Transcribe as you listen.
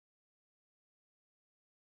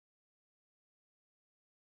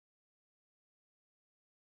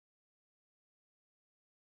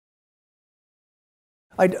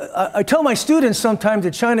I tell my students sometimes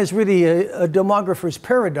that China is really a demographer's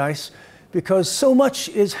paradise because so much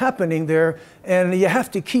is happening there, and you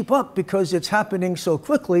have to keep up because it's happening so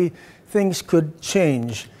quickly, things could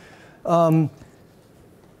change. I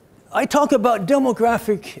talk about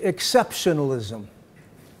demographic exceptionalism.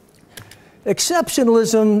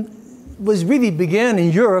 Exceptionalism really began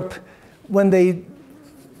in Europe when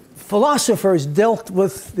philosophers dealt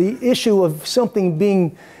with the issue of something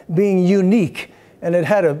being unique, and it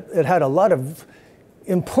had a lot of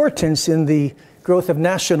importance in the growth of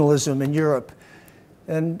nationalism in Europe.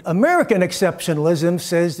 And American exceptionalism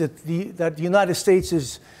says that the United States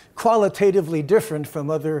is qualitatively different from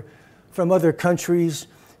other countries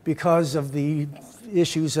because of the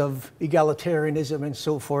issues of egalitarianism and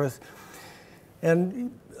so forth.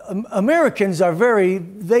 And Americans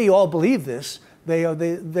they all believe this.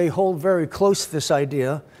 They hold very close to this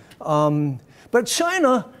idea. But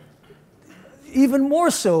China, even more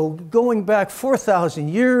so, going back 4,000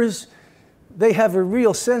 years, they have a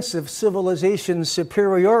real sense of civilization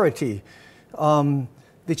superiority.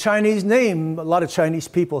 The Chinese name, a lot of Chinese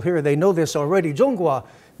people here, they know this already, Zhonghua,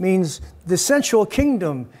 means the central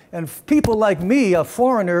kingdom. And people like me, a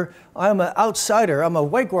foreigner, I'm an outsider, I'm a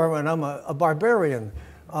Waiguaran, I'm a barbarian.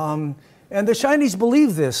 And the Chinese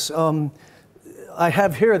believe this. I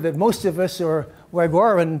have here that most of us are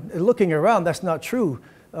Waiguaran. Looking around, that's not true.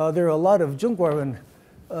 There are a lot of Zhongguaran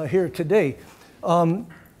here today.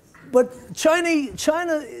 But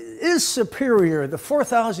China is superior, the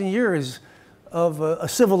 4,000 years of a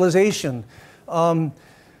civilization.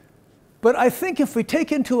 But I think if we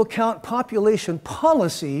take into account population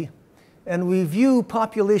policy, and we view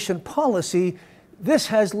population policy, this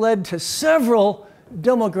has led to several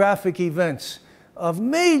demographic events of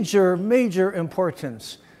major, major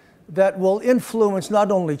importance that will influence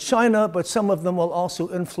not only China, but some of them will also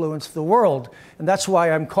influence the world. And that's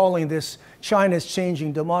why I'm calling this China's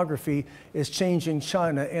Changing Demography is Changing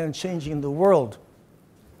China and Changing the World.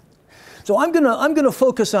 So I'm gonna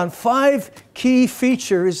focus on 5 key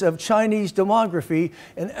features of Chinese demography,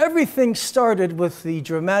 and everything started with the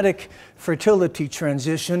dramatic fertility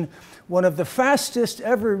transition, one of the fastest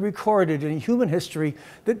ever recorded in human history,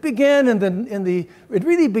 that began it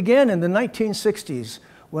really began in the 1960s,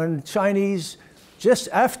 when Chinese, just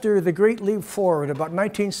after the Great Leap Forward, about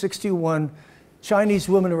 1961, Chinese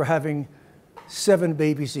women were having 7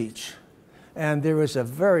 babies each. And there was a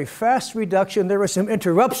very fast reduction. There were some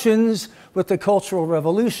interruptions with the Cultural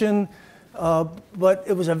Revolution, but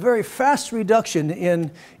it was a very fast reduction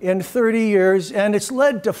in 30 years, and it's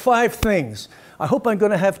led to 5 things. I hope I'm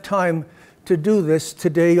going to have time to do this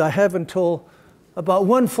today. I have until about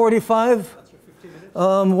 1:45.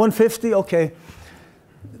 1:50, okay.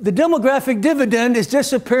 The demographic dividend is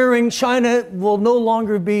disappearing. China will no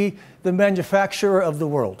longer be the manufacturer of the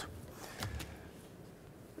world.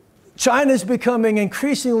 China is becoming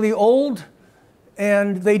increasingly old,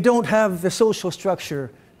 and they don't have the social structure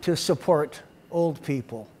to support old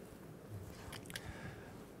people.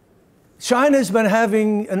 China's been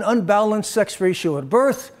having an unbalanced sex ratio at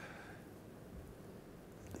birth.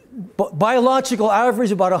 Biological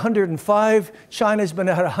average about 105. China's been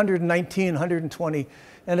at 119, 120,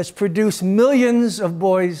 and it's produced millions of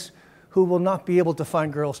boys who will not be able to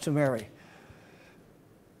find girls to marry.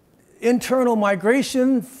 Internal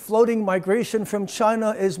migration, floating migration from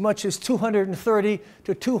China, as much as 230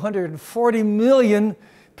 to 240 million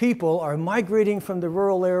people are migrating from the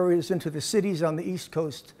rural areas into the cities on the East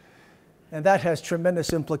Coast. And that has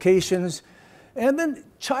tremendous implications. And then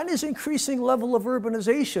China's increasing level of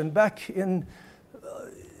urbanization. Back in,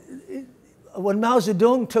 when Mao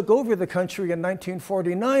Zedong took over the country in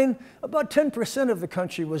 1949, about 10% of the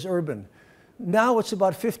country was urban. Now it's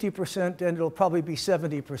about 50%, and it'll probably be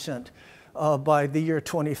 70% by the year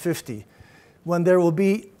 2050, when there will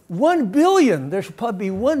be 1 billion, there should probably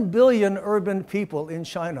be 1 billion urban people in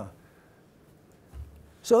China.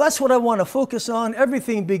 So that's what I want to focus on.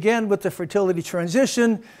 Everything began with the fertility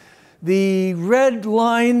transition. The red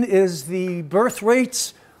line is the birth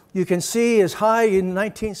rates. You can see as high in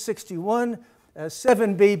 1961 as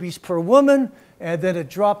 7 babies per woman, and then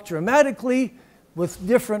it dropped dramatically with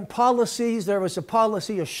different policies. There was a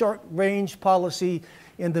policy, a short-range policy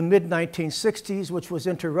in the mid-1960s, which was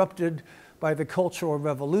interrupted by the Cultural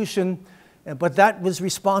Revolution. But that was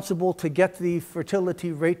responsible to get the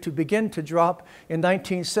fertility rate to begin to drop. In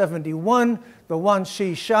 1971, the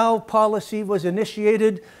one-child policy was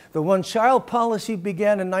initiated. The one-child policy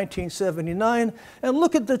began in 1979. And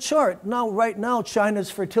look at the chart. Now, right now, China's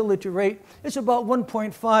fertility rate is about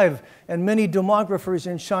 1.5. And many demographers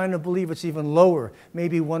in China believe it's even lower,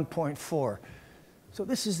 maybe 1.4. So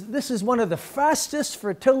this is one of the fastest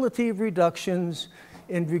fertility reductions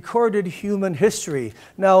in recorded human history.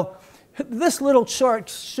 Now, this little chart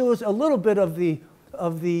shows a little bit of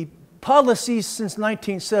the policies since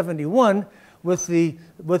 1971, with the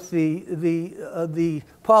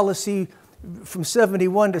policy from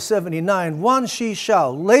 71 to 79. Wan Shi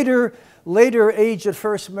Shao, later age at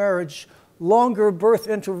first marriage, longer birth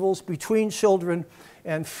intervals between children,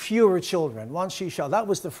 and fewer children. Wan Shi Shao, that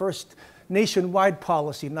was the first nationwide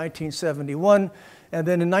policy in 1971. And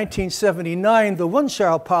then in 1979, the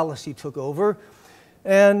one-child policy took over.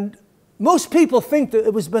 And most people think that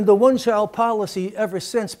it has been the one-child policy ever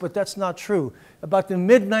since, but that's not true. About the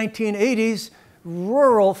mid-1980s,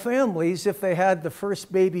 rural families, if they had the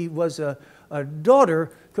first baby was a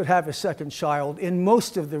daughter, could have a second child in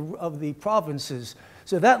most of the provinces.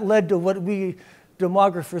 So that led to what we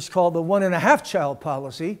demographers call the 1.5 child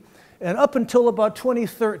policy. And up until about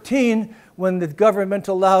 2013, when the government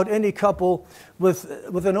allowed any couple with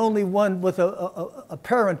a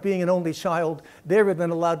parent being an only child, they were then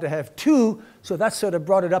allowed to have 2. So that sort of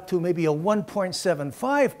brought it up to maybe a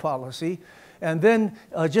 1.75 policy. And then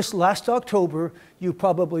just last October, you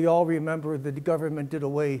probably all remember that the government did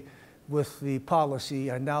away with the policy,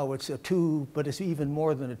 and now it's a 2, but it's even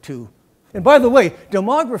more than a 2. And by the way,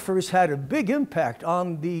 demographers had a big impact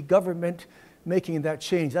on the government making that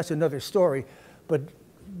change. That's another story. But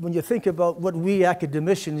when you think about what we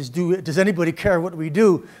academicians do, does anybody care what we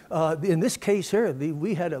do? In this case here,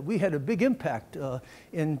 we had a big impact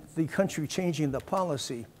in the country changing the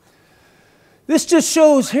policy. This just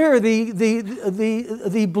shows here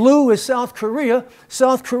the blue is South Korea.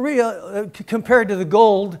 South Korea, compared to the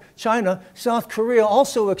gold, China, South Korea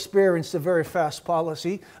also experienced a very fast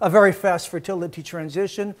policy, a very fast fertility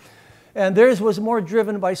transition. And theirs was more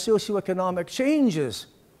driven by socioeconomic changes.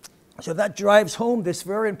 So that drives home this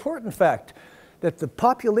very important fact, that the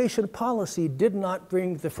population policy did not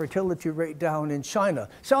bring the fertility rate down in China.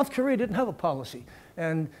 South Korea didn't have a policy.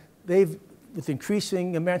 And with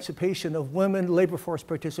increasing emancipation of women, labor force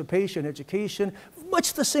participation, education,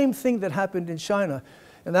 much the same thing that happened in China.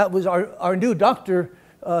 And that was our new doctor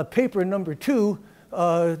paper number 2.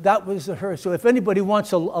 That was her. So if anybody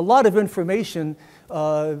wants a lot of information,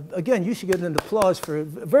 again, you should get an applause for a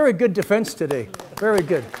very good defense today. Very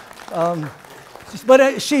good. But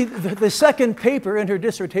the second paper in her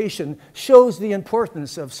dissertation shows the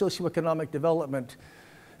importance of socioeconomic development.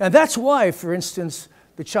 And that's why, for instance,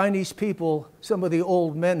 the Chinese people, some of the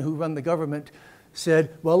old men who run the government,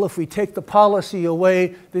 said, well, if we take the policy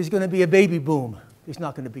away, there's going to be a baby boom. There's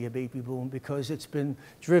not going to be a baby boom because it's been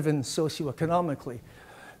driven socioeconomically.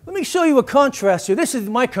 Let me show you a contrast here. This is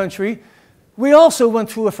my country. We also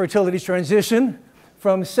went through a fertility transition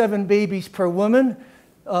from 7 babies per woman,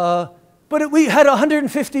 but we had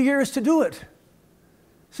 150 years to do it.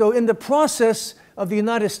 So in the process of the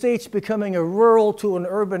United States becoming a rural to an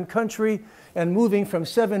urban country and moving from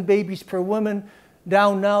 7 babies per woman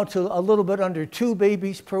down now to a little bit under 2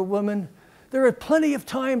 babies per woman, there are plenty of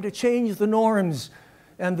time to change the norms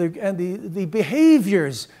and the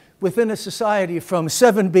behaviors within a society from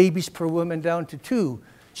 7 babies per woman down to 2.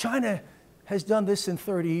 China has done this in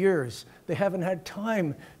 30 years. They haven't had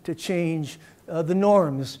time to change the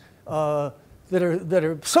norms that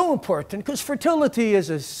are so important, because fertility is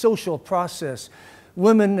a social process.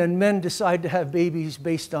 Women and men decide to have babies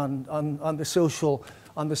based on the social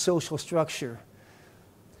structure.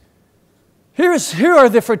 Here are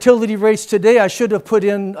the fertility rates today. I should have put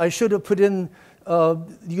in the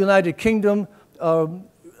United Kingdom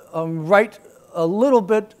right a little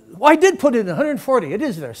bit. Well, I did put it in 140. It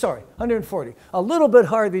is there. Sorry, 140. A little bit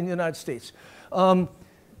higher than the United States.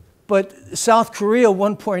 But South Korea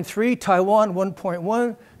 1.3, Taiwan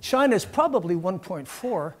 1.1, China is probably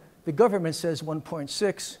 1.4. The government says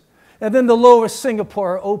 1.6. And then the lowest,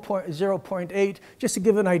 Singapore, 0.8, just to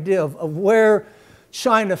give an idea of where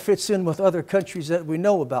China fits in with other countries that we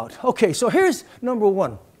know about. Okay, so here's number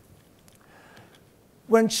 1.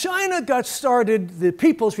 When China got started, the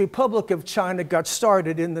People's Republic of China got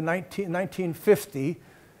started in the 1950.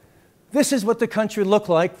 This is what the country looked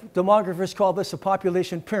like. Demographers call this a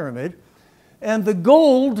population pyramid. And the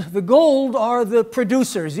gold are the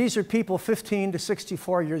producers. These are people 15 to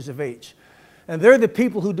 64 years of age. And they're the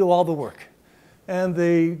people who do all the work. And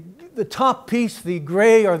the top piece, the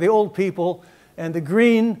gray, are the old people, and the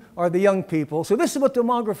green are the young people. So this is what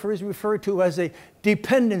demographers refer to as a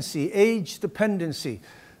dependency, age dependency.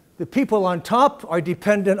 The people on top are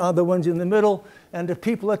dependent on the ones in the middle, and the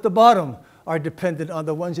people at the bottom are dependent on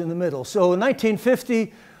the ones in the middle. So in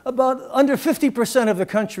 1950, about under 50% of the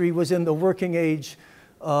country was in the working age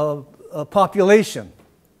population.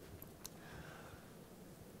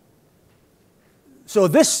 So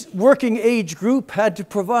this working age group had to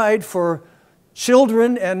provide for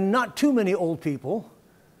children and not too many old people,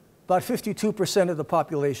 about 52% of the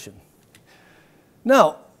population.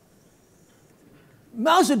 Now,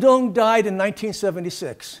 Mao Zedong died in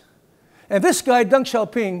 1976. And this guy, Deng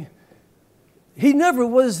Xiaoping, he never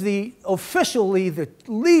was officially the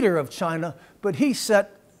leader of China, but he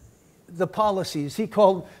set the policies. He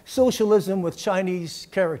called socialism with Chinese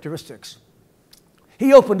characteristics.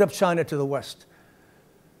 He opened up China to the West.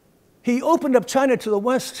 He opened up China to the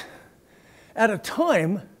West at a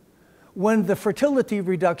time when the fertility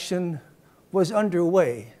reduction was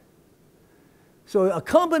underway. So a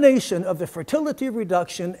combination of the fertility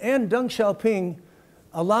reduction and Deng Xiaoping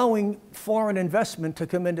allowing foreign investment to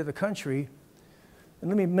come into the country. And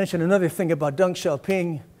let me mention another thing about Deng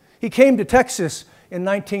Xiaoping. He came to Texas in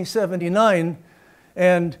 1979,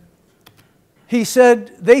 and they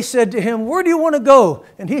said to him, "Where do you want to go?"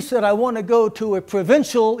 And he said, "I want to go to a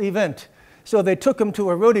provincial event." So they took him to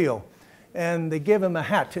a rodeo, and they gave him a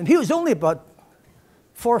hat. And he was only about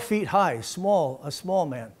 4 feet high, a small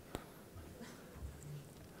man.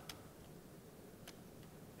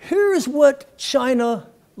 Here's what China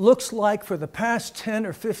looks like for the past 10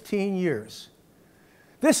 or 15 years.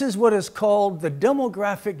 This is what is called the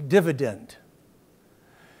demographic dividend.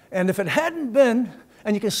 And if it hadn't been,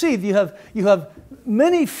 and you can see you have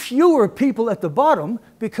many fewer people at the bottom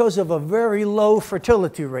because of a very low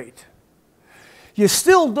fertility rate. You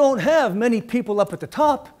still don't have many people up at the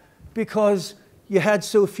top because you had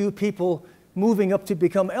so few people moving up to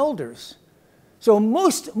become elders. So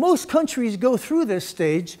most countries go through this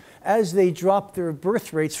stage as they drop their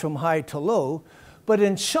birth rates from high to low. But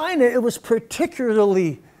in China, it was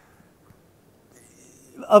particularly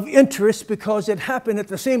of interest because it happened at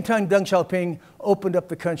the same time Deng Xiaoping opened up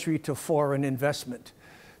the country to foreign investment.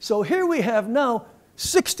 So here we have now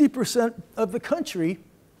 60% of the country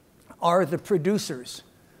are the producers.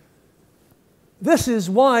 This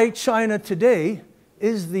is why China today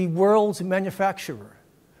is the world's manufacturer,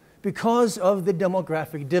 because of the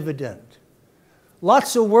demographic dividend.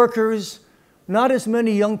 Lots of workers, not as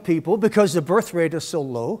many young people because the birth rate is so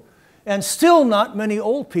low, and still not many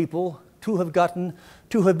old people to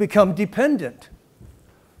have become dependent.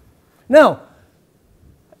 Now,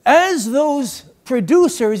 as those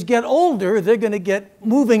producers get older, they're going to get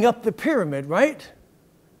moving up the pyramid, right?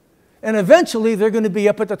 And eventually they're going to be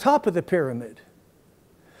up at the top of the pyramid.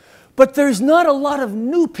 But there's not a lot of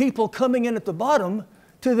new people coming in at the bottom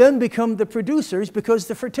to then become the producers because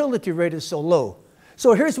the fertility rate is so low.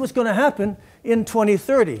 So here's what's going to happen in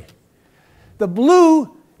 2030. The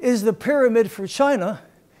blue is the pyramid for China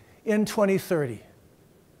in 2030.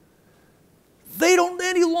 They don't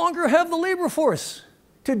any longer have the labor force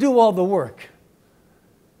to do all the work.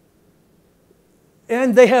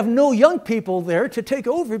 And they have no young people there to take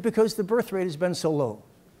over because the birth rate has been so low.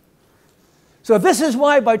 So this is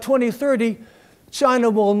why by 2030,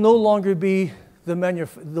 China will no longer be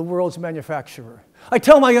the world's manufacturer. I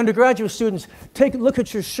tell my undergraduate students, take a look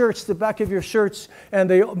at your shirts, the back of your shirts, and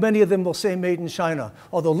many of them will say made in China.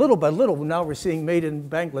 Although little by little, now we're seeing made in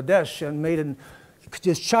Bangladesh and made in,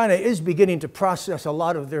 because China is beginning to process a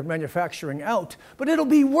lot of their manufacturing out, but it'll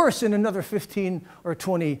be worse in another 15 or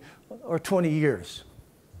 20 years.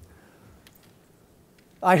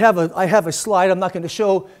 I have a slide I'm not going to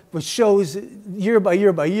show, which shows year by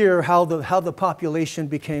year how the population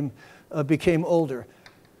became older.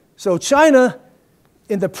 So China,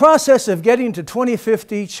 in the process of getting to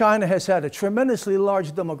 2050, China has had a tremendously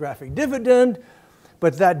large demographic dividend,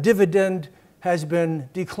 but that dividend has been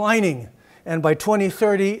declining. And by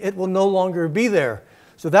 2030, it will no longer be there.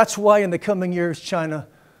 So that's why in the coming years, China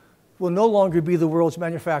will no longer be the world's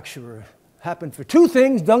manufacturer. Happened for two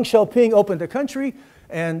things. Deng Xiaoping opened the country,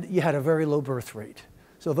 and you had a very low birth rate.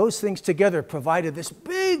 So those things together provided this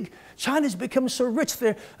big, China's become so rich,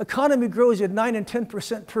 their economy grows at 9 and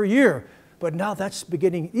 10% per year. But now that's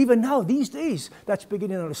beginning, even now, these days, that's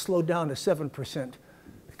beginning to slow down to 7%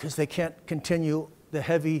 because they can't continue the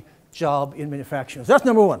heavy job in manufacturing. So that's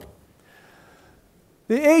number one.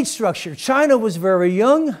 The age structure. China was very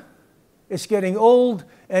young, it's getting old,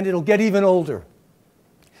 and it'll get even older.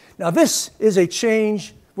 Now this is a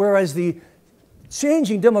change, whereas the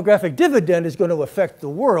changing demographic dividend is going to affect the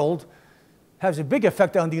world, has a big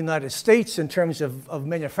effect on the United States in terms of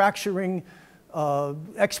manufacturing,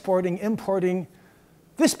 exporting, importing.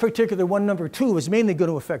 This particular one, number two, is mainly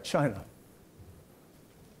going to affect China.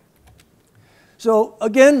 So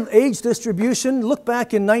again, age distribution. Look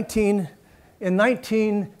back in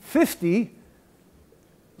 1950,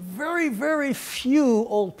 very, very few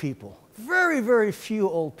old people. Very, very few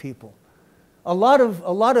old people. A lot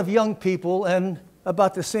of young people, and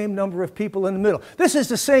about the same number of people in the middle. This is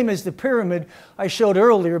the same as the pyramid I showed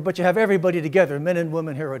earlier, but you have everybody together. Men and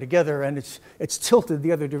women here are together, and it's tilted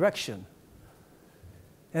the other direction.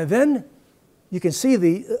 And then you can see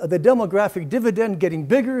the demographic dividend getting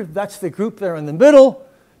bigger. That's the group there in the middle.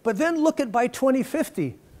 But then look at by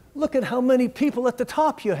 2050. Look at how many people at the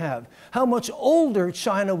top you have. How much older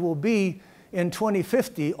China will be in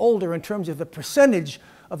 2050, older in terms of the percentage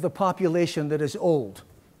of the population that is old.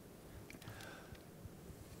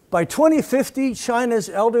 By 2050, China's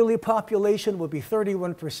elderly population will be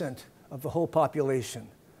 31% of the whole population.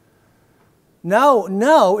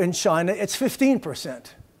 Now in China, it's 15%.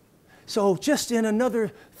 So just in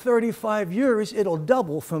another 35 years, it'll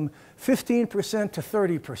double from 15% to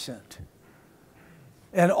 30%.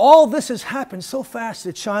 And all this has happened so fast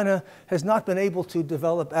that China has not been able to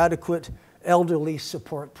develop adequate elderly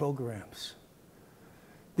support programs.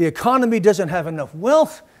 The economy doesn't have enough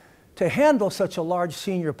wealth to handle such a large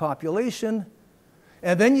senior population.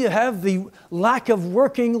 And then you have the lack of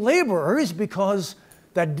working laborers because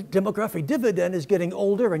that demographic dividend is getting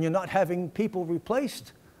older and you're not having people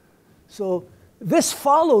replaced. So this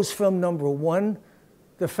follows from number one,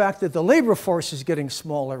 the fact that the labor force is getting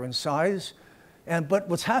smaller in size. But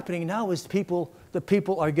what's happening now is the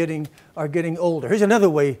people are getting older. Here's another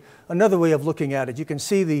way of looking at it. You can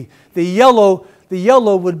see the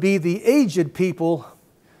yellow would be the aged people,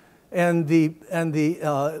 and the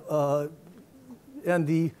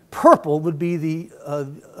purple would be the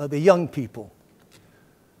young people.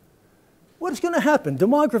 What's going to happen?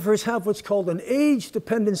 Demographers have what's called an age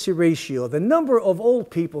dependency ratio. The number of old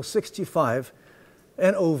people 65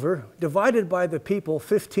 and over divided by the people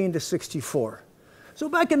 15 to 64. So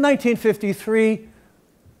back in 1953,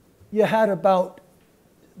 you had about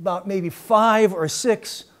maybe 5 or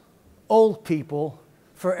 6 old people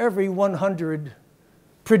for every 100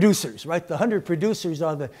 producers, right? The 100 producers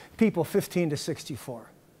are the people 15 to 64.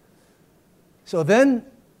 So then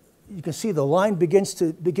you can see the line begins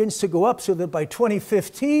to go up so that by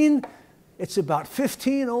 2015, it's about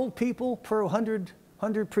 15 old people per 100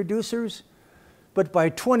 producers. But by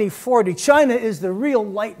 2040, China is the real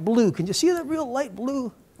light blue. Can you see the real light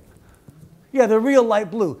blue? Yeah, the real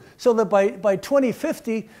light blue. So that by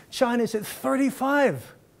 2050, China's at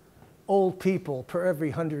 35 old people per every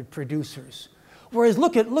 100 producers. Whereas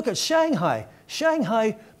look at Shanghai.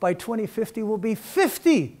 Shanghai by 2050 will be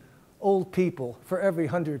 50 old people for every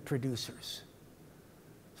 100 producers.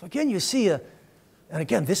 So again, you see and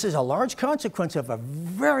again, this is a large consequence of a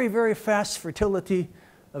very, very fast fertility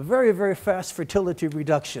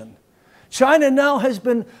reduction. China now has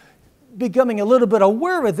been becoming a little bit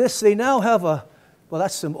aware of this. They now have well,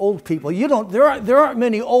 that's some old people. There aren't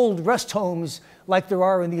many old rest homes like there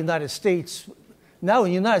are in the United States. Now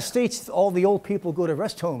in the United States, all the old people go to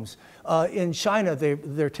rest homes. In China,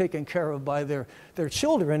 they're taken care of by their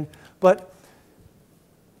children. But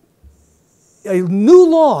a new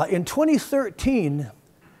law in 2013,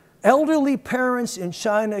 elderly parents in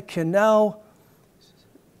China can now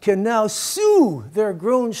sue their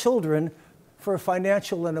grown children for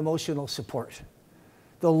financial and emotional support.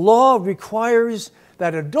 The law requires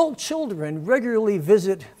that adult children regularly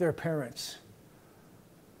visit their parents.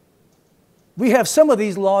 We have some of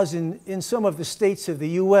these laws in some of the states of the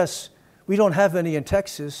U.S. We don't have any in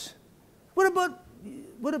Texas. What about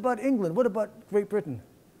England? What about Great Britain?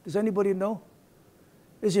 Does anybody know?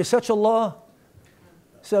 Is there such a law,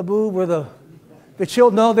 Sabu, where the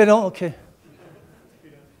children? No, they don't. Okay.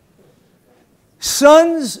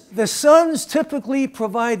 The sons typically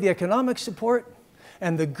provide the economic support,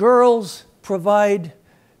 and the girls provide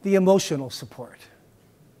the emotional support.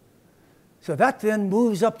 So that then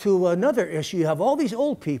moves up to another issue. You have all these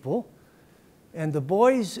old people, and the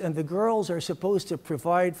boys and the girls are supposed to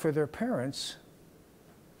provide for their parents.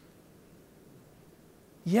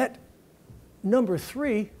 Yet, number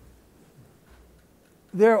 3,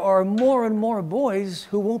 there are more and more boys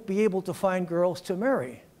who won't be able to find girls to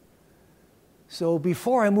marry. So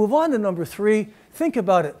before I move on to number 3, think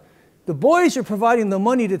about it. The boys are providing the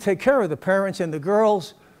money to take care of the parents, and the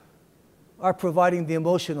girls are providing the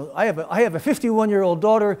emotional. I have a 51-year-old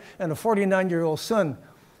daughter and a 49-year-old son.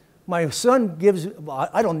 My son gives, well,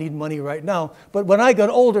 I don't need money right now, but when I got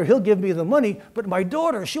older, he'll give me the money. But my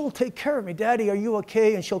daughter, she'll take care of me. Daddy, are you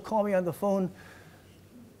okay? And she'll call me on the phone.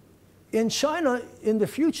 In China, in the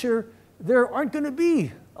future, there aren't going to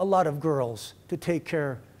be a lot of girls to take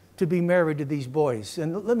care, to be married to these boys.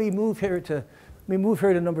 And let me move here to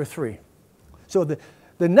number 3. So the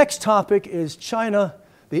next topic is China,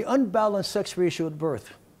 the unbalanced sex ratio at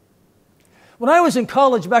birth. When I was in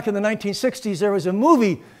college back in the 1960s, there was a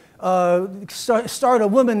movie starred a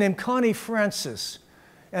woman named Connie Francis.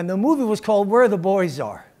 And the movie was called Where the Boys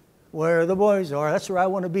Are. Where the boys are, that's where I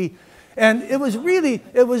want to be. And it was really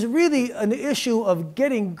an issue of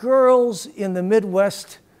getting girls in the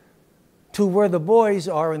Midwest to where the boys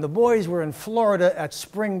are, and the boys were in Florida at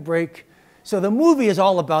spring break. So the movie is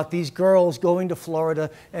all about these girls going to Florida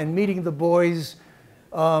and meeting the boys.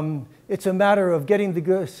 It's a matter of getting the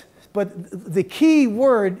girls, but the key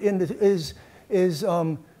word is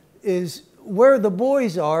where the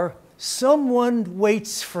boys are, someone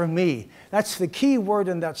waits for me. That's the key word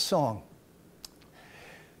in that song.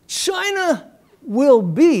 China will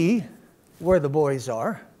be where the boys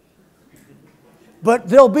are, but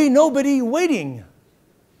there'll be nobody waiting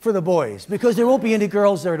for the boys because there won't be any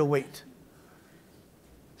girls there to wait.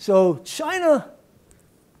 So China,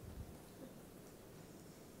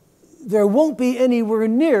 there won't be anywhere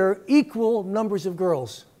near equal numbers of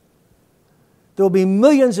girls. There'll be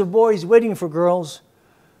millions of boys waiting for girls,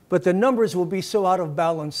 but the numbers will be so out of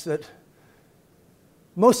balance that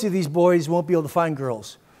most of these boys won't be able to find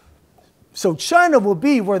girls. So China will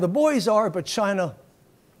be where the boys are, but China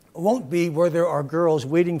won't be where there are girls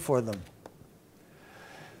waiting for them.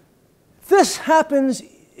 This happens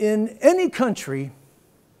in any country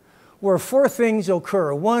where four things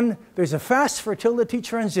occur. One, there's a fast fertility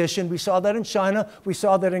transition. We saw that in China. We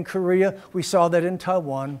saw that in Korea. We saw that in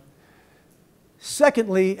Taiwan.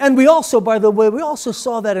 Secondly, and we also, by the way, we also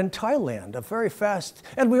saw that in Thailand, a very fast,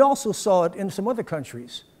 and we also saw it in some other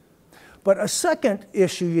countries. But a second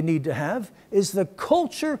issue you need to have is the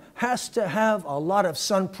culture has to have a lot of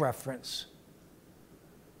sun preference.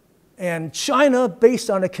 And China, based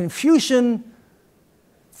on a Confucian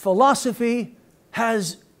philosophy,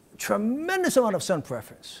 has a tremendous amount of sun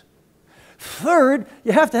preference. Third,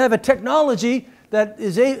 you have to have a technology that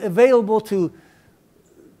is available to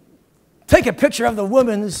take a picture of the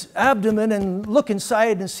woman's abdomen and look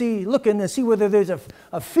inside and see whether there's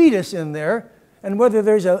a fetus in there and whether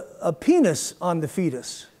there's a penis on the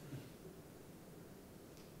fetus.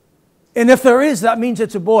 And if there is, that means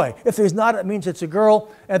it's a boy. If there's not, it means it's a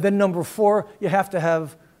girl. And then number four, you have to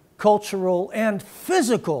have cultural and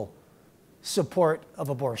physical support of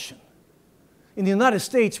abortion. In the United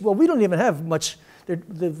States, well, we don't even have much.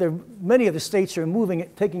 Many of the states are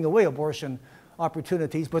taking away abortion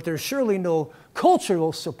opportunities, but there's surely no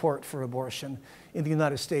cultural support for abortion in the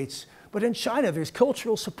United States. But in China, there's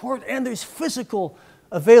cultural support and there's physical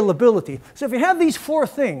availability. So if you have these four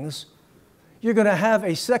things, you're going to have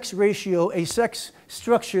a sex ratio, a sex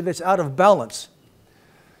structure that's out of balance.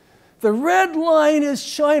 The red line is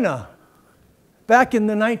China. Back in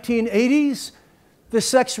the 1980s, the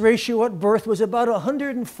sex ratio at birth was about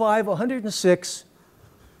 105, 106.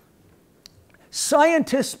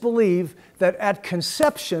 Scientists believe that at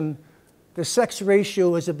conception, the sex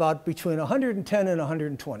ratio is about between 110 and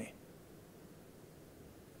 120.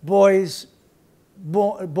 Boys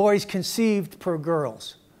conceived per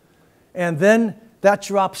girls. And then that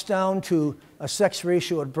drops down to a sex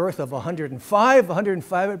ratio at birth of 105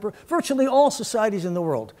 at birth. Virtually all societies in the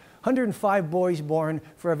world, 105 boys born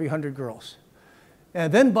for every 100 girls.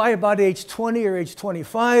 And then by about age 20 or age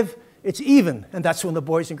 25, it's even, and that's when the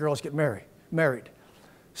boys and girls get married.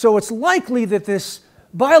 So it's likely that this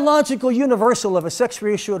biological universal of a sex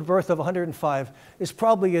ratio at birth of 105 is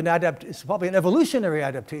probably an evolutionary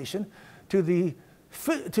adaptation to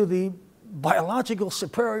the biological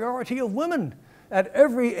superiority of women. At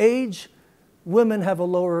every age, women have a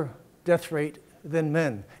lower death rate than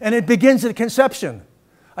men. And it begins at conception.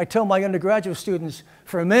 I tell my undergraduate students,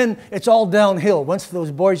 for men, it's all downhill. Once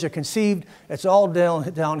those boys are conceived, it's all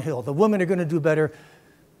downhill. The women are going to do better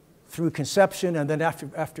through conception and then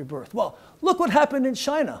after birth. Well, look what happened in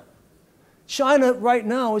China. China right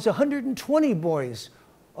now is 120 boys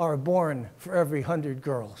are born for every 100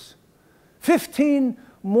 girls. 15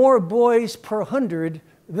 more boys per 100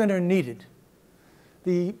 than are needed.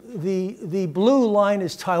 The blue line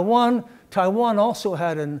is Taiwan. Taiwan also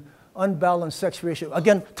had an unbalanced sex ratio.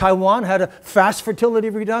 Again, Taiwan had a fast fertility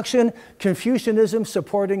reduction, Confucianism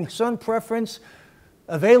supporting sun preference,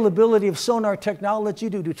 availability of sonar technology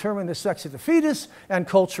to determine the sex of the fetus, and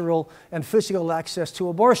cultural and physical access to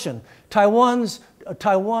abortion. Taiwan's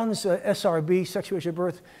SRB, sex ratio of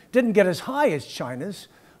birth, didn't get as high as China's,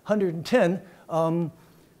 110.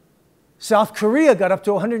 South Korea got up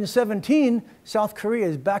to 117. South Korea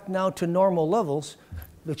is back now to normal levels.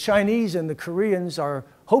 The Chinese and the Koreans are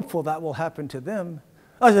hopeful that will happen to them.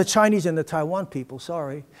 The Chinese and the Taiwan people,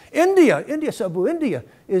 sorry. India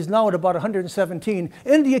is now at about 117.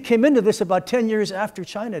 India came into this about 10 years after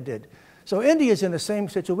China did. So India is in the same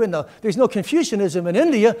situation. Now, there's no Confucianism in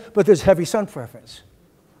India, but there's heavy sun preference.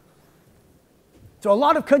 So a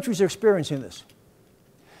lot of countries are experiencing this.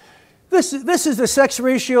 This is the sex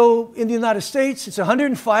ratio in the United States. It's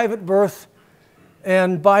 105 at birth,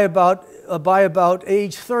 and by about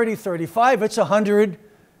age 30, 35, it's 100,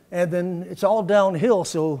 and then it's all downhill.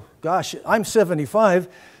 So, gosh, I'm 75.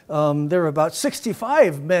 There are about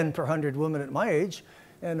 65 men per 100 women at my age,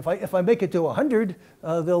 and if I make it to 100,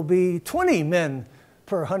 there'll be 20 men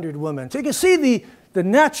per 100 women. So you can see the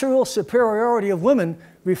natural superiority of women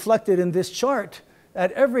reflected in this chart.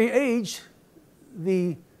 At every age,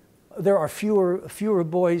 there are fewer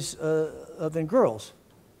boys than girls.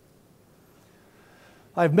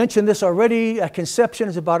 I've mentioned this already. At conception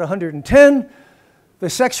is about 110. The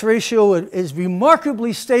sex ratio is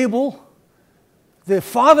remarkably stable. The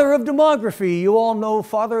father of demography, you all know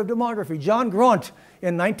father of demography, John Grant,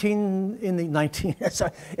 in the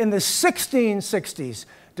 1660s,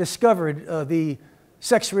 discovered the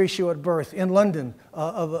sex ratio at birth in London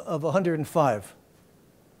of 105.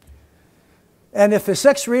 And if the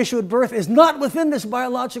sex ratio at birth is not within this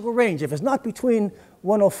biological range, if it's not between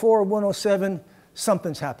 104 and 107,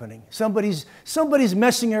 something's happening. Somebody's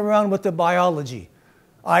messing around with the biology,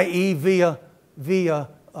 i.e. via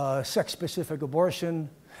sex-specific abortion.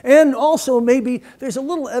 And also maybe there's a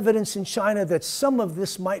little evidence in China that some of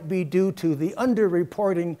this might be due to the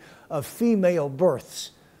underreporting of female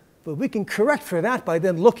births. But we can correct for that by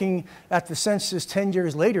then looking at the census 10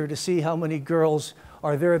 years later to see how many girls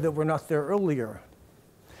are there that were not there earlier.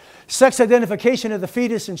 Sex identification of the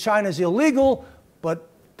fetus in China is illegal, but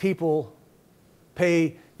people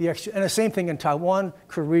pay the extra. And the same thing in Taiwan,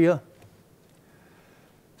 Korea.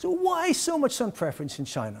 So why so much son preference in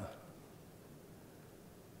China?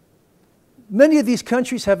 Many of these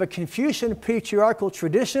countries have a Confucian patriarchal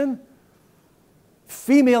tradition.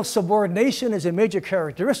 Female subordination is a major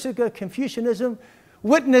characteristic of Confucianism.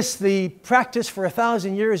 Witness the practice for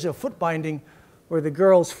 1,000 years of foot binding, where the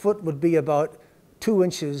girl's foot would be about 2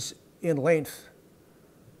 inches in length.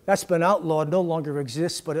 That's been outlawed, no longer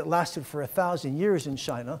exists, but it lasted for 1,000 years in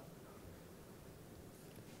China.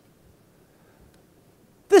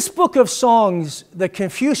 This book of songs that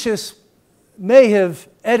Confucius may have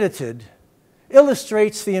edited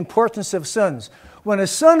illustrates the importance of sons. When a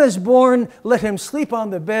son is born, let him sleep on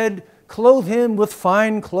the bed, clothe him with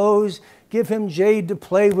fine clothes, give him jade to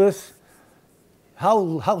play with.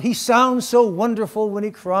 How he sounds so wonderful when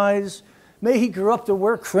he cries. May he grow up to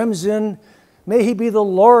wear crimson. May he be the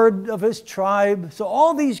lord of his tribe. So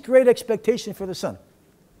all these great expectations for the son.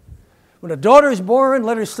 When a daughter is born,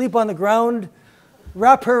 let her sleep on the ground.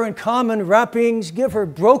 Wrap her in common wrappings. Give her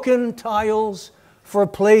broken tiles for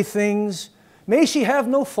playthings. May she have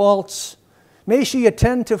no faults. May she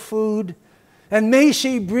attend to food. And may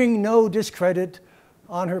she bring no discredit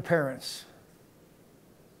on her parents.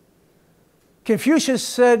 Confucius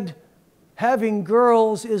said, having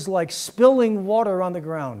girls is like spilling water on the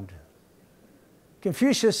ground.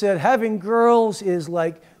 Confucius said, having girls is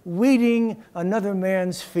like weeding another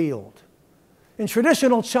man's field. In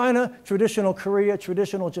traditional China, traditional Korea,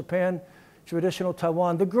 traditional Japan, traditional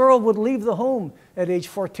Taiwan, the girl would leave the home at age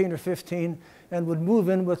 14 or 15 and would move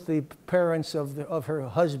in with the parents of her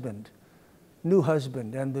husband, new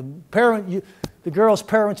husband. And the girl's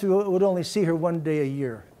parents would only see her 1 day a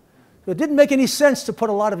year. So it didn't make any sense to put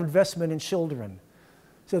a lot of investment in children.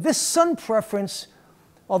 So this son preference,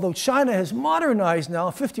 although China has modernized now,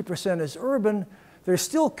 50% is urban, they're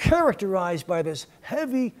still characterized by this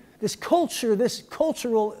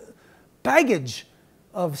cultural baggage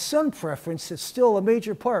of son preference that's still a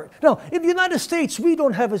major part. Now, in the United States, we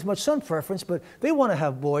don't have as much son preference, but they want to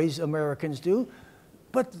have boys, Americans do.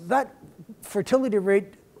 But that fertility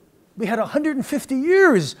rate, we had 150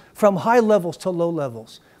 years from high levels to low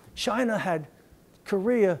levels. China had,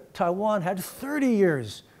 Korea, Taiwan had 30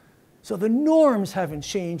 years. So the norms haven't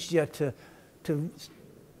changed yet to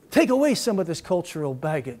take away some of this cultural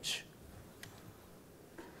baggage.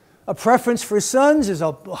 A preference for sons is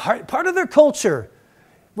a part of their culture.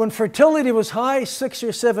 When fertility was high, 6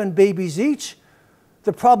 or 7 babies each,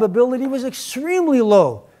 the probability was extremely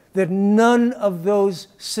low that none of those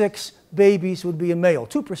 6 babies would be a male,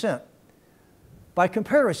 2%. By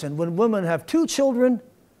comparison, when women have 2 children,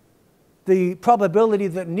 the probability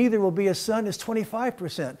that neither will be a son is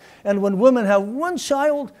 25%. And when women have 1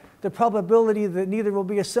 child, the probability that neither will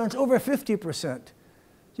be a son is over 50%.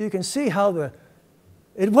 So you can see how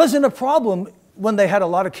it wasn't a problem when they had a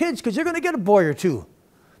lot of kids, because you're going to get a boy or 2.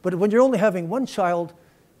 But when you're only having 1 child,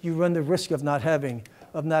 you run the risk of not having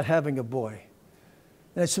a boy.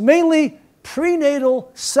 And it's mainly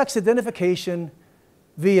prenatal sex identification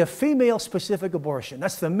via female-specific abortion.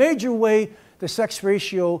 That's the major way the sex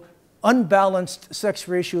ratio, unbalanced sex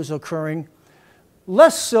ratio is occurring.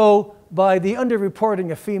 less so by the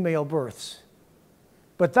underreporting of female births.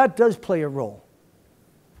 But that does play a role.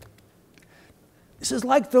 This is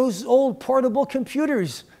like those old portable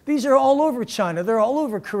computers. These are all over China. They're all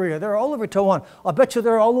over Korea. They're all over Taiwan. I'll bet you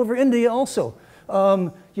they're all over India also.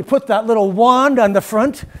 You put that little wand on the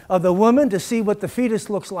front of the woman to see what the fetus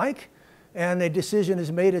looks like, and a decision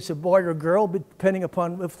is made it's a boy or girl depending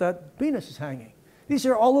upon if that penis is hanging. These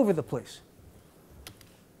are all over the place.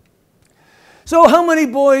 So how many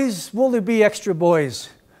boys will there be extra boys?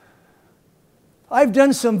 I've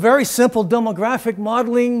done some very simple demographic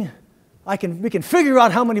modeling. We can figure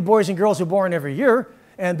out how many boys and girls are born every year,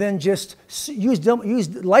 and then just use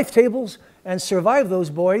life tables and survive those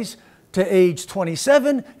boys to age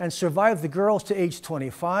 27 and survive the girls to age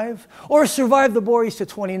 25, or survive the boys to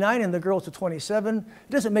 29 and the girls to 27. It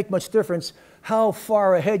doesn't make much difference how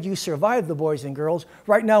far ahead you survive the boys and girls.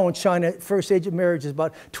 Right now in China, first age of marriage is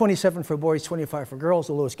about 27 for boys, 25 for girls,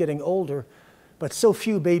 although it's getting older. But so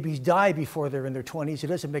few babies die before they're in their 20s, it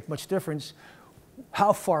doesn't make much difference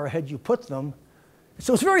how far ahead you put them.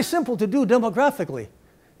 So it's very simple to do demographically.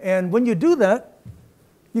 And when you do that,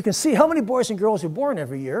 you can see how many boys and girls are born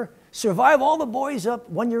every year, survive all the boys up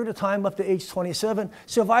 1 year at a time up to age 27,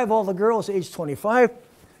 survive all the girls age 25,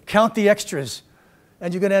 count the extras,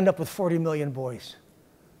 and you're going to end up with 40 million boys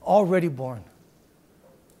already born.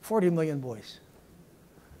 40 million boys.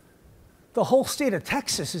 The whole state of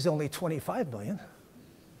Texas is only 25 million.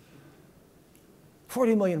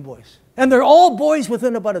 40 million boys. And they're all boys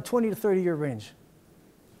within about a 20 to 30 year range.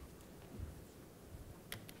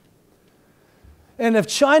 And if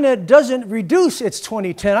China doesn't reduce its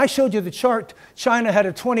 2010, I showed you the chart, China had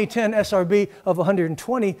a 2010 SRB of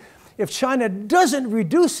 120. If China doesn't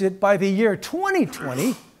reduce it by the year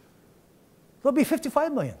 2020, there'll be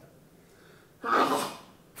 55 million.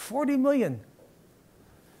 40 million.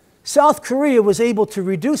 South Korea was able to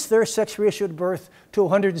reduce their sex ratio at birth to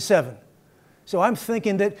 107. So I'm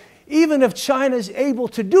thinking that even if China's able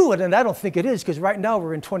to do it, and I don't think it is, because right now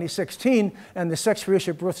we're in 2016 and the sex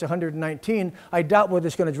ratio at birth is 119, I doubt whether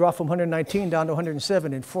it's going to drop from 119 down to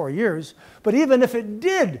 107 in 4 years. But even if it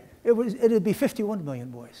did, it'd be 51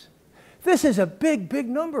 million boys. This is a big, big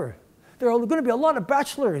number. There are going to be a lot of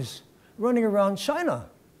bachelors running around China.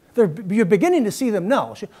 You're beginning to see them now.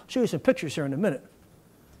 I'll show you some pictures here in a minute.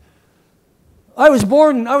 I was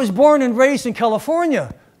born and raised in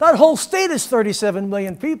California. That whole state is 37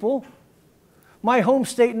 million people. My home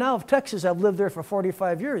state now of Texas, I've lived there for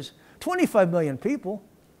 45 years, 25 million people.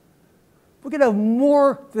 We're going to have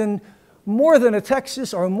more than a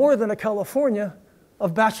Texas or more than a California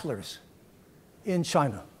of bachelors in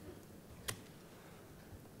China.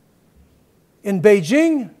 In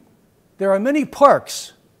Beijing, there are many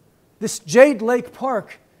parks. This Jade Lake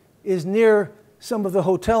Park is near some of the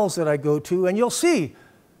hotels that I go to, and you'll see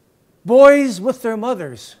boys with their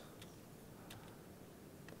mothers.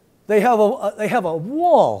 They have a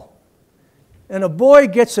wall, and a boy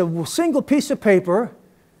gets a single piece of paper.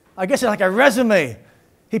 I guess it's like a resume.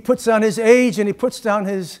 He puts down his age, and he puts down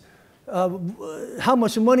his how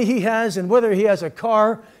much money he has, and whether he has a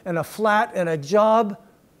car and a flat and a job,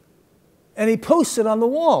 and he posts it on the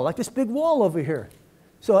wall, like this big wall over here.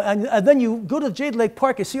 So, and then you go to Jade Lake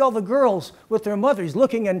Park, you see all the girls with their mothers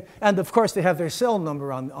looking, and of course they have their cell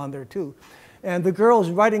number on there too. And the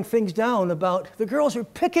girls writing things down about, the girls are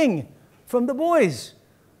picking from the boys.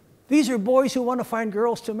 These are boys who want to find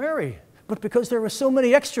girls to marry. But because there were so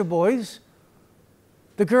many extra boys,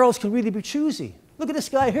 the girls can really be choosy. Look at this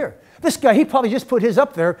guy here. This guy, he probably just put his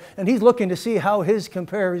up there, and he's looking to see how his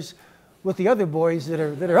compares with the other boys that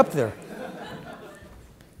are up there.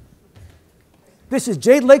 This is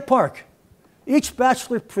Jade Lake Park. Each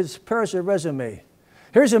bachelor prepares a resume.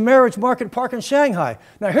 Here's a marriage market park in Shanghai.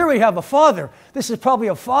 Now here we have a father. This is probably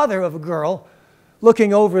a father of a girl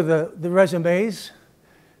looking over the resumes.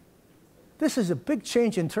 This is a big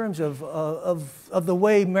change in terms of the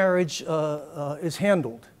way marriage is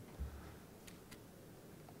handled.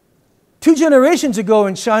 2 generations ago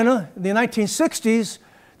in China, in the 1960s,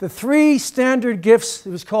 the 3 standard gifts, it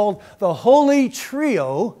was called the Holy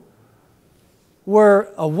Trio,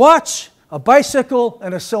 were a watch, a bicycle,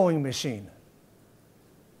 and a sewing machine.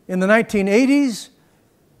 In the 1980s,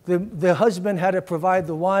 the husband had to provide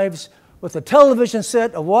the wives with a television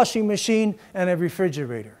set, a washing machine, and a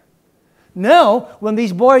refrigerator. Now, when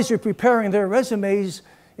these boys are preparing their resumes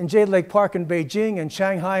in Jade Lake Park in Beijing and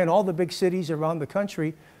Shanghai and all the big cities around the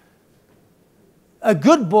country, a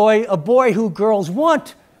good boy, a boy who girls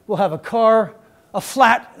want, will have a car, a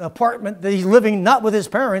flat, an apartment that he's living not with his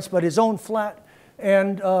parents, but his own flat,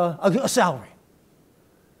 and a salary.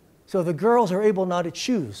 So the girls are able now to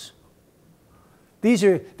choose. These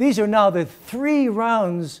are now the 3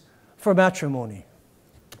 rounds for matrimony.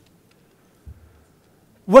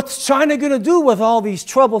 What's China going to do with all these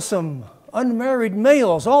troublesome, unmarried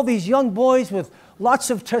males, all these young boys with lots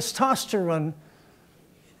of testosterone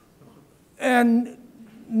and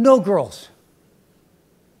no girls?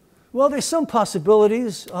 Well, there's some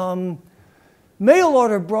possibilities.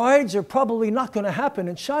 Mail-order brides are probably not going to happen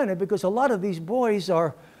in China because a lot of these boys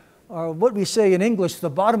are what we say in English, the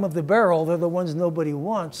bottom of the barrel. They're the ones nobody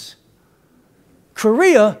wants.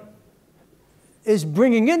 Korea is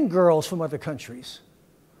bringing in girls from other countries.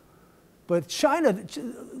 But China,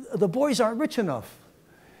 the boys aren't rich enough.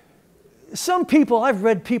 Some people, I've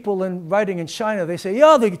read people writing in China, they say,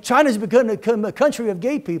 yeah, China's become a country of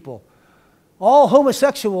gay people. All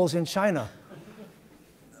homosexuals in China.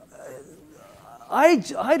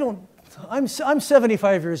 I'm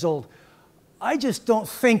 75 years old. I just don't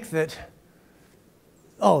think that,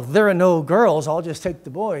 oh, there are no girls, I'll just take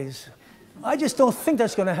the boys. I just don't think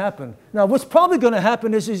that's going to happen. Now, what's probably going to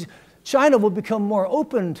happen is China will become more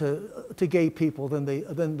open to gay people than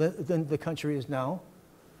the country is now.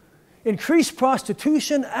 Increased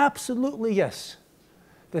prostitution? Absolutely yes.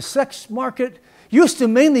 The sex market used to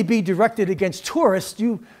mainly be directed against tourists.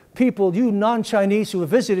 You people, you non-Chinese who have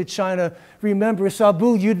visited China, remember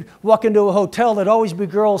Sabu, you'd walk into a hotel, there'd always be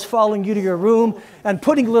girls following you to your room and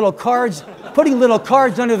putting little cards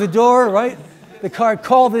under the door, right? The card,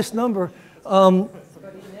 call this number. I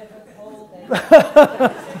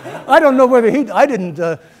don't know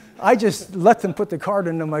whether I just let them put the card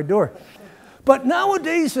into my door. But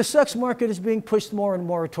nowadays, the sex market is being pushed more and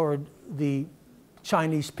more toward the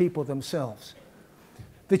Chinese people themselves.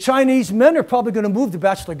 The Chinese men are probably going to move to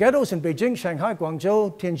bachelor ghettos in Beijing, Shanghai,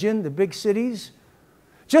 Guangzhou, Tianjin, the big cities,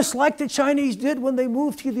 just like the Chinese did when they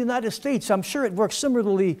moved to the United States. I'm sure it works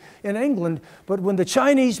similarly in England, but when the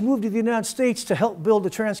Chinese moved to the United States to help build the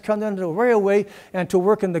Transcontinental Railway and to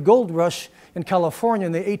work in the gold rush in California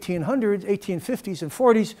in the 1800s, 1850s and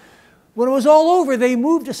 40s, when it was all over, they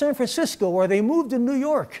moved to San Francisco or they moved to New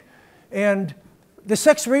York. And the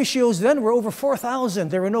sex ratios then were over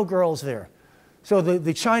 4,000. There were no girls there. So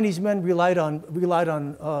the Chinese men relied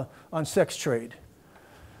on sex trade.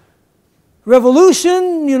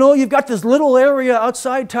 Revolution, you know, you've got this little area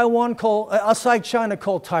outside China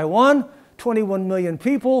called Taiwan, 21 million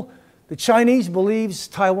people. The Chinese believes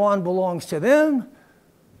Taiwan belongs to them.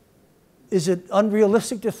 Is it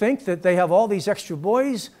unrealistic to think that they have all these extra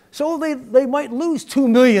boys? So they might lose 2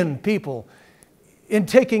 million people in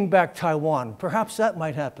taking back Taiwan. Perhaps that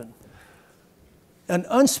might happen. An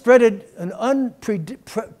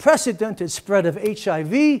unprecedented spread of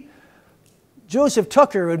HIV. Joseph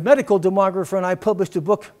Tucker, a medical demographer, and I published a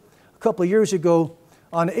book a couple of years ago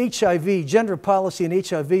on HIV, gender policy and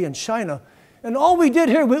HIV in China. And all we did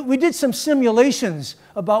here, we did some simulations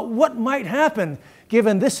about what might happen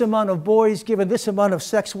given this amount of boys, given this amount of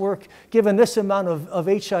sex work, given this amount of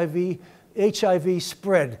HIV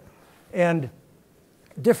spread, and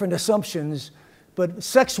different assumptions. But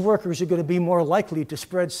sex workers are going to be more likely to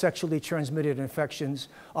spread sexually transmitted infections,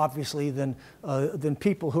 obviously, than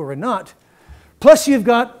people who are not. Plus, you've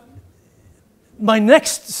got my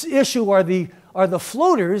next issue are the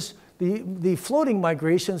floaters, the floating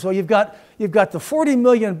migration. So you've got the 40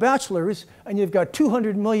 million bachelors, and you've got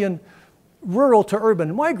 200 million rural to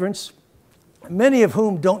urban migrants, many of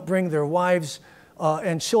whom don't bring their wives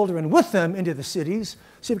and children with them into the cities.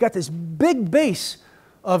 So you've got this big base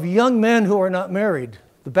of young men who are not married,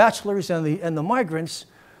 the bachelors and the migrants.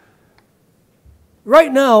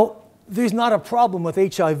 Right now, there's not a problem with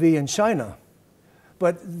HIV in China.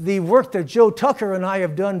 But the work that Joe Tucker and I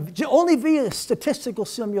have done, only via statistical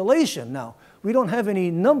simulation now, we don't have any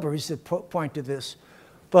numbers that point to this,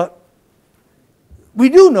 but we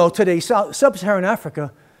do know today sub-Saharan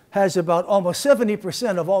Africa has about almost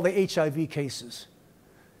 70% of all the HIV cases.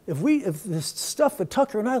 If the stuff that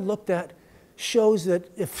Tucker and I looked at shows that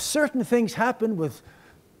if certain things happen with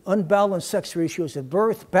unbalanced sex ratios at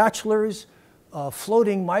birth, bachelors,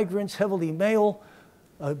 floating migrants, heavily male,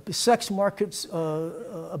 sex markets,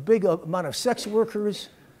 a big amount of sex workers,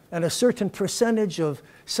 and a certain percentage of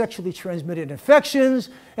sexually transmitted infections,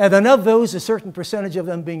 and then of those, a certain percentage of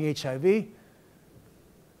them being HIV.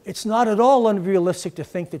 It's not at all unrealistic to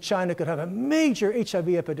think that China could have a major HIV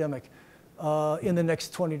epidemic in the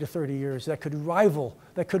next 20 to 30 years that could rival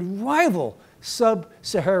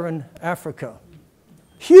sub-Saharan Africa.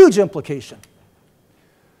 Huge implication.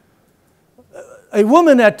 A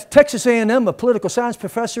woman at Texas A&M, a political science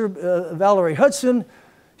professor, Valerie Hudson,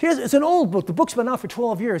 It's an old book. The book's been out for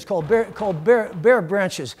 12 years called Bare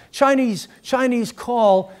Branches. Chinese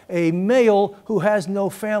call a male who has no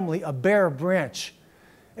family a bare branch.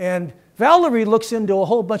 And Valerie looks into a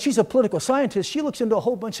whole bunch, she's a political scientist, she looks into a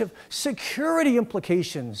whole bunch of security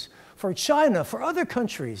implications for China, for other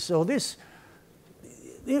countries. So the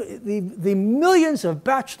millions of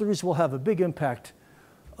bachelors will have a big impact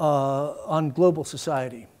on global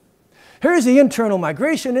society. Here's the internal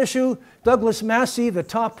migration issue. Douglas Massey,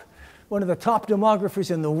 one of the top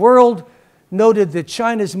demographers in the world, noted that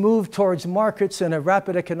China's move towards markets and a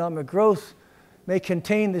rapid economic growth may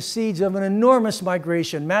contain the seeds of an enormous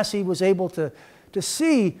migration. Massey was able to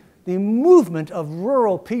see the movement of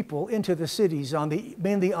rural people into the cities,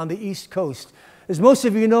 mainly on the East Coast. As most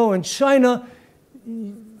of you know, in China,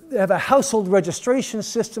 they have a household registration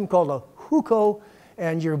system called a hukou,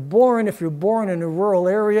 and if you're born in a rural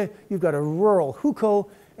area, you've got a rural hukou,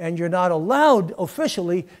 and you're not allowed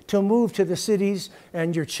officially to move to the cities,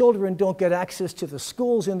 and your children don't get access to the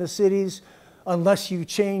schools in the cities unless you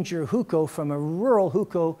change your hukou from a rural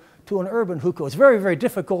hukou to an urban hukou. It's very, very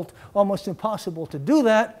difficult, almost impossible to do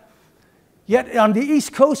that. Yet on the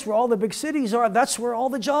East Coast, where all the big cities are, that's where all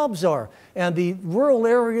the jobs are. And the rural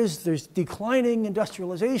areas, there's declining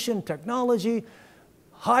industrialization, technology,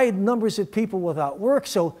 high numbers of people without work,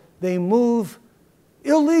 so they move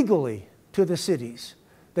illegally to the cities.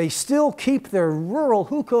 They still keep their rural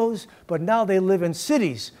hukous, but now they live in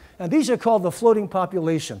cities. And these are called the floating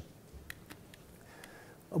population.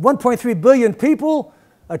 1.3 billion people,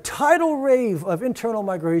 a tidal wave of internal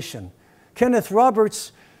migration. Kenneth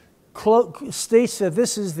Roberts states that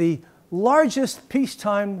this is the largest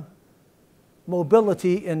peacetime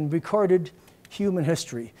mobility in recorded human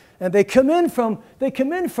history. And they come in from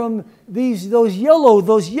those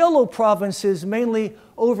yellow provinces, mainly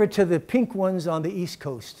over to the pink ones on the East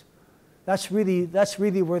Coast. That's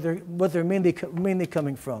really where they're mainly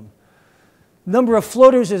coming from. Number of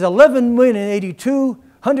floaters is 11 million in 82,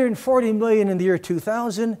 140 million in the year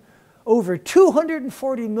 2000, over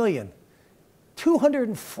 240 million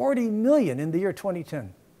in the year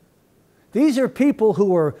 2010. These are people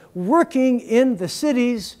who are working in the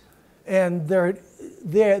cities, and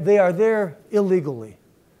they are there illegally.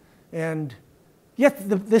 And yet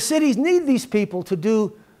the cities need these people to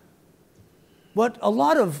do what a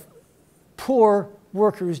lot of poor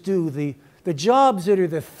workers do, the jobs that are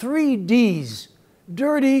the 3 Ds: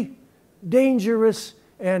 dirty, dangerous,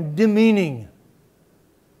 and demeaning.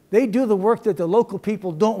 They do the work that the local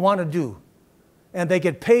people don't want to do, and they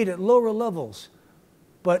get paid at lower levels,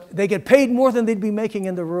 but they get paid more than they'd be making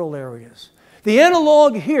in the rural areas. The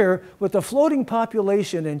analog here with the floating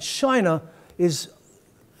population in China is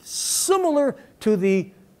similar to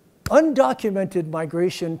the undocumented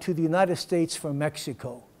migration to the United States from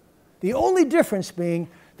Mexico. The only difference being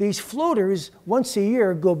these floaters once a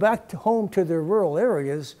year go back home to their rural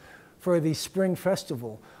areas for the spring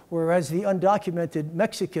festival, whereas the undocumented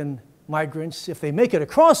Mexican migrants, if they make it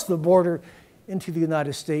across the border into the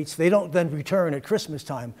United States, they don't then return at Christmas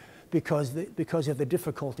time because of the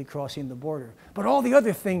difficulty crossing the border. But all the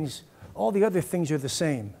other things are the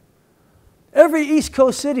same. Every East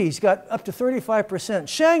Coast city's got up to 35%.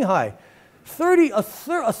 Shanghai,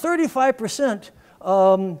 35%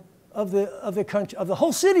 of the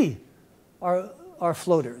whole city are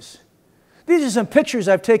floaters. These are some pictures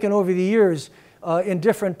I've taken over the years in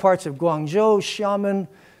different parts of Guangzhou, Xiamen,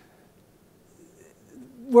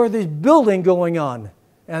 where there's building going on,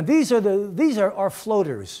 and these are our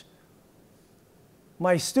floaters.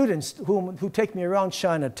 My students who take me around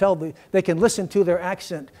China tell me they can listen to their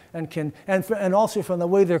accent and also from the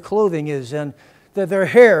way their clothing is and their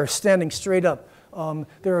hair standing straight up.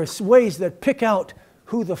 There are ways that pick out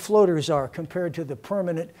who the floaters are compared to the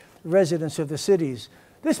permanent residents of the cities.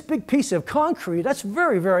 This big piece of concrete, that's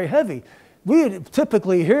very, very heavy. We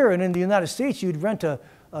typically here and in the United States, you'd rent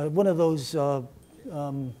one of those, I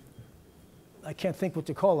can't think what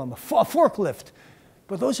to call them, a forklift.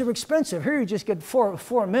 But those are expensive. Here you just get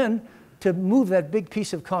four men to move that big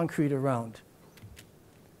piece of concrete around.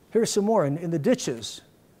 Here's some more in the ditches.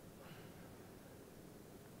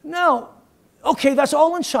 Now, okay, that's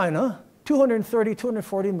all in China, 230,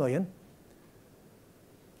 240 million.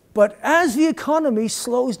 But as the economy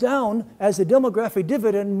slows down, as the demographic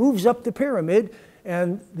dividend moves up the pyramid,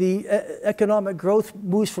 and the economic growth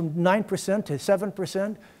moves from 9% to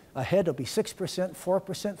 7%, ahead it'll be 6%,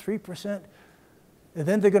 4%, 3%. And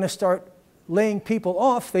then they're going to start laying people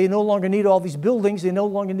off. They no longer need all these buildings. They no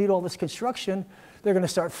longer need all this construction. They're going to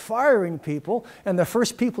start firing people. And the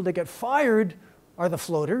first people to get fired are the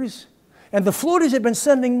floaters. And the floaters have been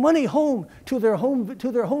sending money home to their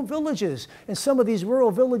home villages. In some of these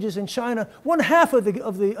rural villages in China, 1/2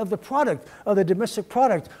 of the product, of the domestic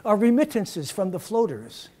product, are remittances from the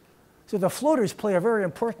floaters. So the floaters play a very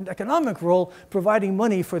important economic role, providing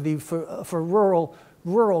money for rural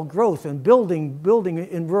growth and building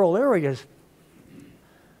in rural areas.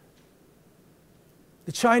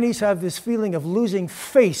 The Chinese have this feeling of losing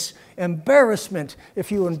face, embarrassment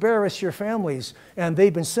if you embarrass your families. And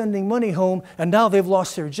they've been sending money home, and now they've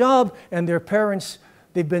lost their job, and their parents,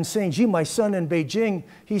 they've been saying, gee, my son in Beijing,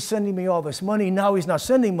 he's sending me all this money. Now he's not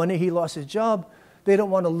sending money, he lost his job. They don't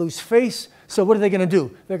want to lose face. So what are they going to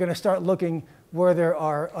do? They're going to start looking where there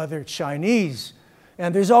are other Chinese.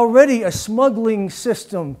 And there's already a smuggling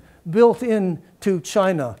system built into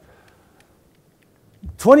China.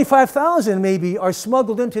 25,000 maybe are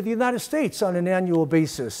smuggled into the United States on an annual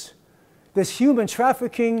basis. This human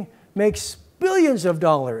trafficking makes billions of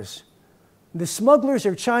dollars. The smugglers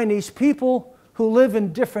are Chinese people who live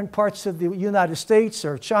in different parts of the United States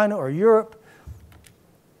or China or Europe.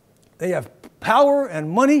 They have power and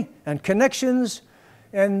money and connections,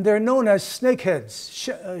 and they're known as snakeheads,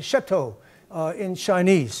 shetou in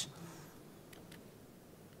Chinese.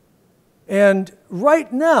 And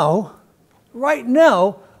right now,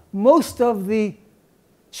 most of the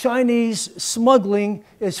Chinese smuggling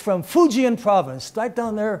is from Fujian province, right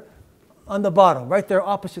down there on the bottom, right there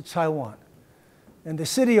opposite Taiwan. And the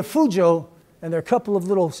city of Fuzhou, and there are a couple of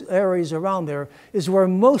little areas around there, is where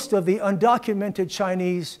most of the undocumented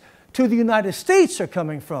Chinese to the United States are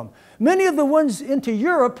coming from. Many of the ones into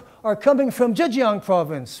Europe are coming from Zhejiang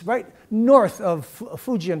province, right north of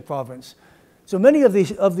Fujian province. So many of the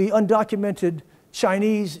undocumented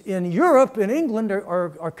Chinese in Europe and England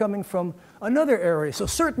are coming from another area. So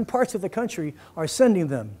certain parts of the country are sending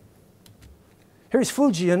them. Here's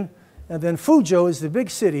Fujian, and then Fuzhou is the big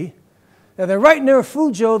city. And then right near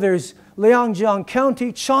Fuzhou, there's Liangjiang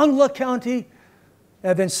County, Changle County,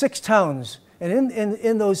 and then 6 towns. And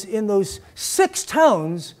in those 6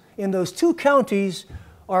 towns, in those 2 counties,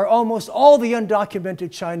 are almost all the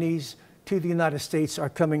undocumented Chinese to the United States are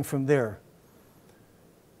coming from there.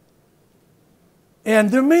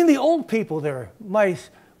 And they're mainly old people there. My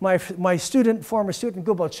former student,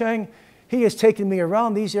 Gubo Cheng, he has taken me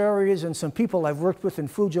around these areas, and some people I've worked with in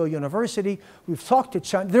Fuzhou University. We've talked to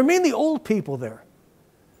China. They're mainly old people there.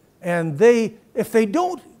 And if they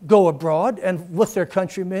don't go abroad and with their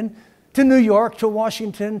countrymen, to New York, to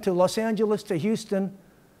Washington, to Los Angeles, to Houston,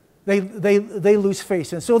 they lose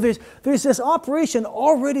face. And so there's this operation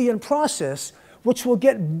already in process, which will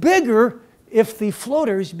get bigger if the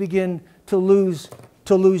floaters begin to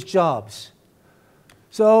lose jobs.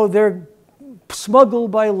 So they're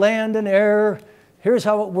smuggled by land and air. Here's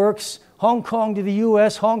how it works. Hong Kong to the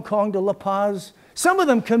US, Hong Kong to La Paz. Some of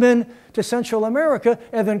them come in to Central America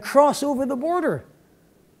and then cross over the border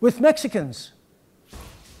with Mexicans.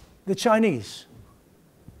 The Chinese.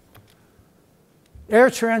 Air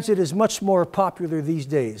transit is much more popular these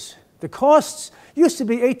days. The costs used to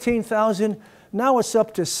be $18,000, now it's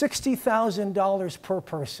up to $60,000 per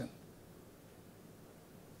person.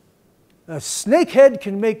 A snakehead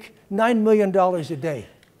can make $9 million a day.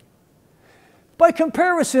 By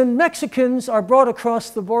comparison, Mexicans are brought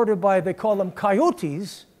across the border by, they call them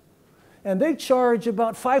coyotes, and they charge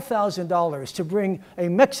about $5,000 to bring a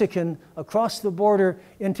Mexican across the border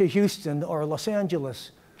into Houston or Los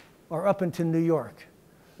Angeles or up into New York.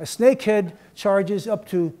 A snakehead charges up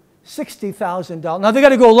to $60,000. Now, they got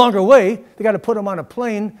to go a longer way. They got to put them on a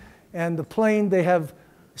plane, and the plane, they have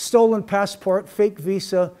stolen passport, fake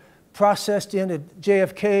visa, processed in at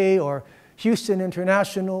JFK or Houston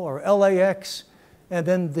International or LAX, and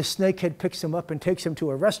then the snakehead picks them up and takes them to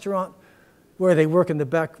a restaurant where they work in the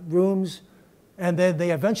back rooms, and then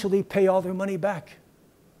they eventually pay all their money back.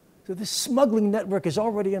 So this smuggling network is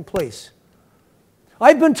already in place.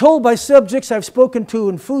 I've been told by subjects I've spoken to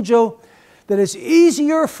in Fuzhou that it's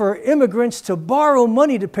easier for immigrants to borrow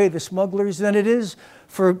money to pay the smugglers than it is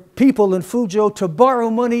for people in Fuzhou to borrow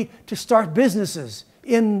money to start businesses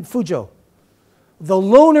in Fuzhou. The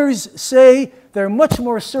loaners say they're much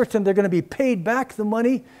more certain they're going to be paid back the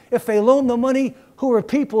money if they loan the money who are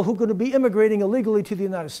people who are going to be immigrating illegally to the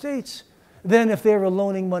United States than if they were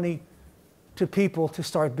loaning money to people to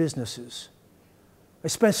start businesses. I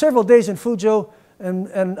spent several days in Fuzhou,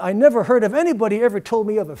 and I never heard of anybody ever told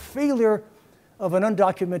me of a failure of an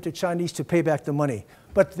undocumented Chinese to pay back the money.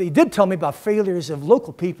 But they did tell me about failures of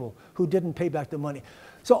local people who didn't pay back the money.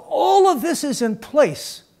 So all of this is in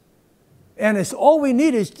place. And it's all we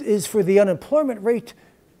need is for the unemployment rate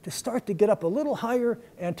to start to get up a little higher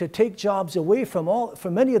and to take jobs away from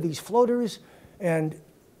many of these floaters and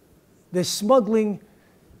the smuggling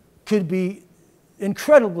could be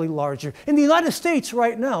incredibly larger. In the United States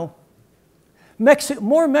right now,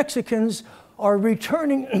 more Mexicans are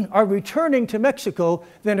returning to Mexico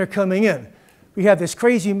than are coming in. We have this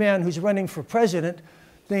crazy man who's running for president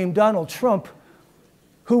named Donald Trump,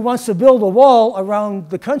 who wants to build a wall around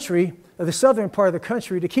the country, the southern part of the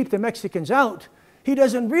country, to keep the Mexicans out. He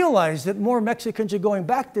doesn't realize that more Mexicans are going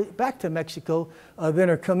back to Mexico than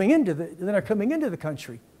are coming into the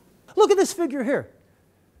country. Look at this figure here.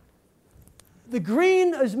 The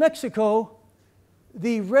green is Mexico,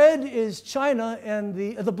 the red is China, and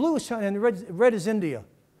the blue is China, and the red is India.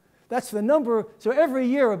 That's the number. So every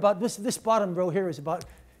year, about this bottom row here is about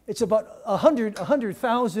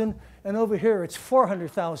 100,000, and over here it's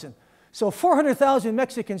 400,000. So 400,000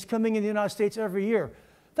 Mexicans coming in the United States every year.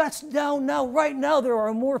 That's down now. Right now, there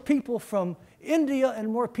are more people from India and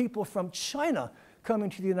more people from China coming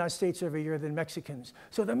to the United States every year than Mexicans.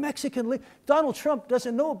 So Donald Trump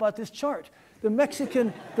doesn't know about this chart. The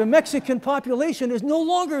Mexican population is no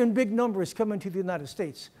longer in big numbers coming to the United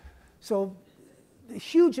States. So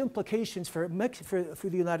huge implications for the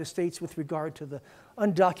United States with regard to the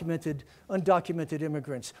undocumented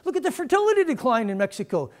immigrants. Look at the fertility decline in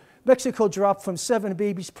Mexico. Mexico dropped from 7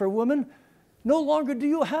 babies per woman. No longer do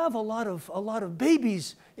you have a lot of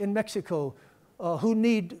babies in Mexico who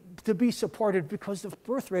need to be supported because the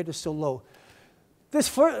birth rate is so low.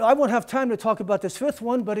 I won't have time to talk about this fifth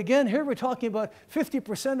one, but again, here we're talking about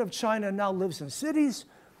 50% of China now lives in cities.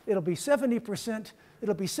 It'll be 70%.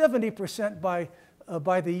 It'll be 70%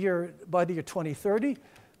 by the year 2030.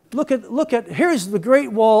 Look at here's the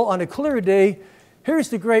Great Wall on a clear day. Here's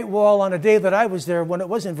the Great Wall on a day that I was there when it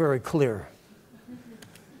wasn't very clear.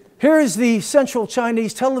 Here is the Central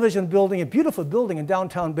Chinese Television Building, a beautiful building in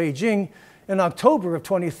downtown Beijing in October of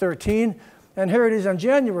 2013. And here it is on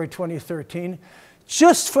January 2013.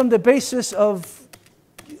 Just from the basis of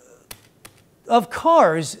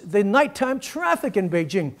cars, the nighttime traffic in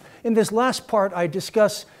Beijing. In this last part, I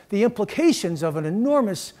discuss the implications of an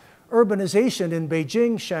enormous urbanization in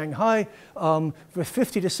Beijing, Shanghai, with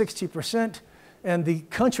 50 to 60%. And the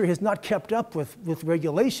country has not kept up with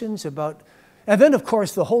regulations about. And then, of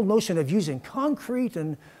course, the whole notion of using concrete,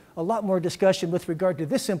 and a lot more discussion with regard to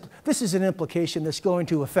this. This is an implication that's going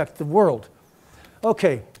to affect the world.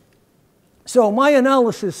 Okay, so my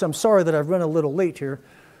analysis, I'm sorry that I've run a little late here.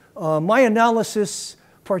 My analysis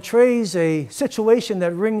portrays a situation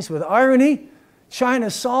that rings with irony.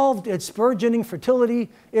 China solved its burgeoning fertility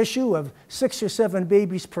issue of 6 or 7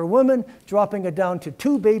 babies per woman, dropping it down to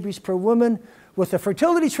 2 babies per woman, with a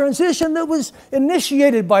fertility transition that was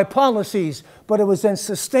initiated by policies, but it was then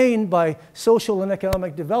sustained by social and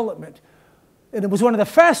economic development. And it was one of the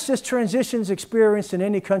fastest transitions experienced in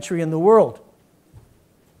any country in the world.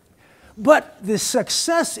 But the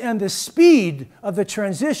success and the speed of the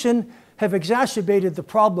transition have exacerbated the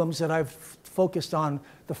problems that I've focused on.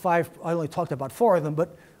 The 5, I only talked about 4 of them,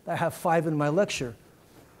 but I have 5 in my lecture.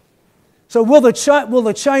 So will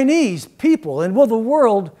the Chinese people and will the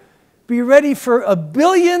world be ready for 1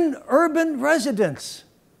 billion urban residents?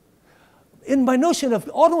 In my notion of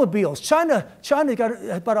automobiles, China got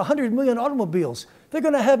about 100 million automobiles. They're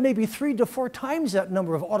going to have maybe 3 to 4 times that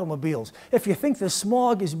number of automobiles. If you think the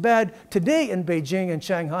smog is bad today in Beijing and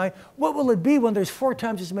Shanghai, what will it be when there's 4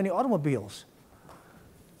 times as many automobiles?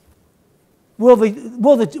 Will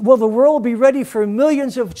the world be ready for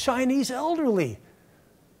millions of Chinese elderly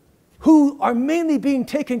who are mainly being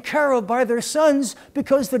taken care of by their sons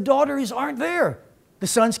because the daughters aren't there? The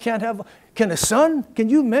sons can't have. Can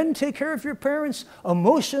you men take care of your parents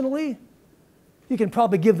emotionally? You can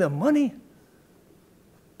probably give them money,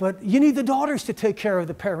 but you need the daughters to take care of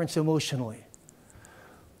the parents emotionally.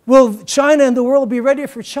 Will China and the world be ready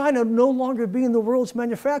for China no longer being the world's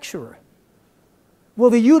manufacturer? Will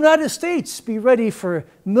the United States be ready for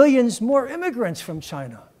millions more immigrants from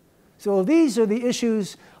China? So these are the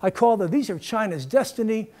issues I call these are China's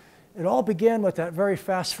destiny. It all began with that very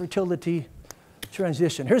fast fertility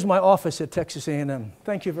transition. Here's my office at Texas A&M.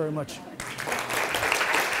 Thank you very much.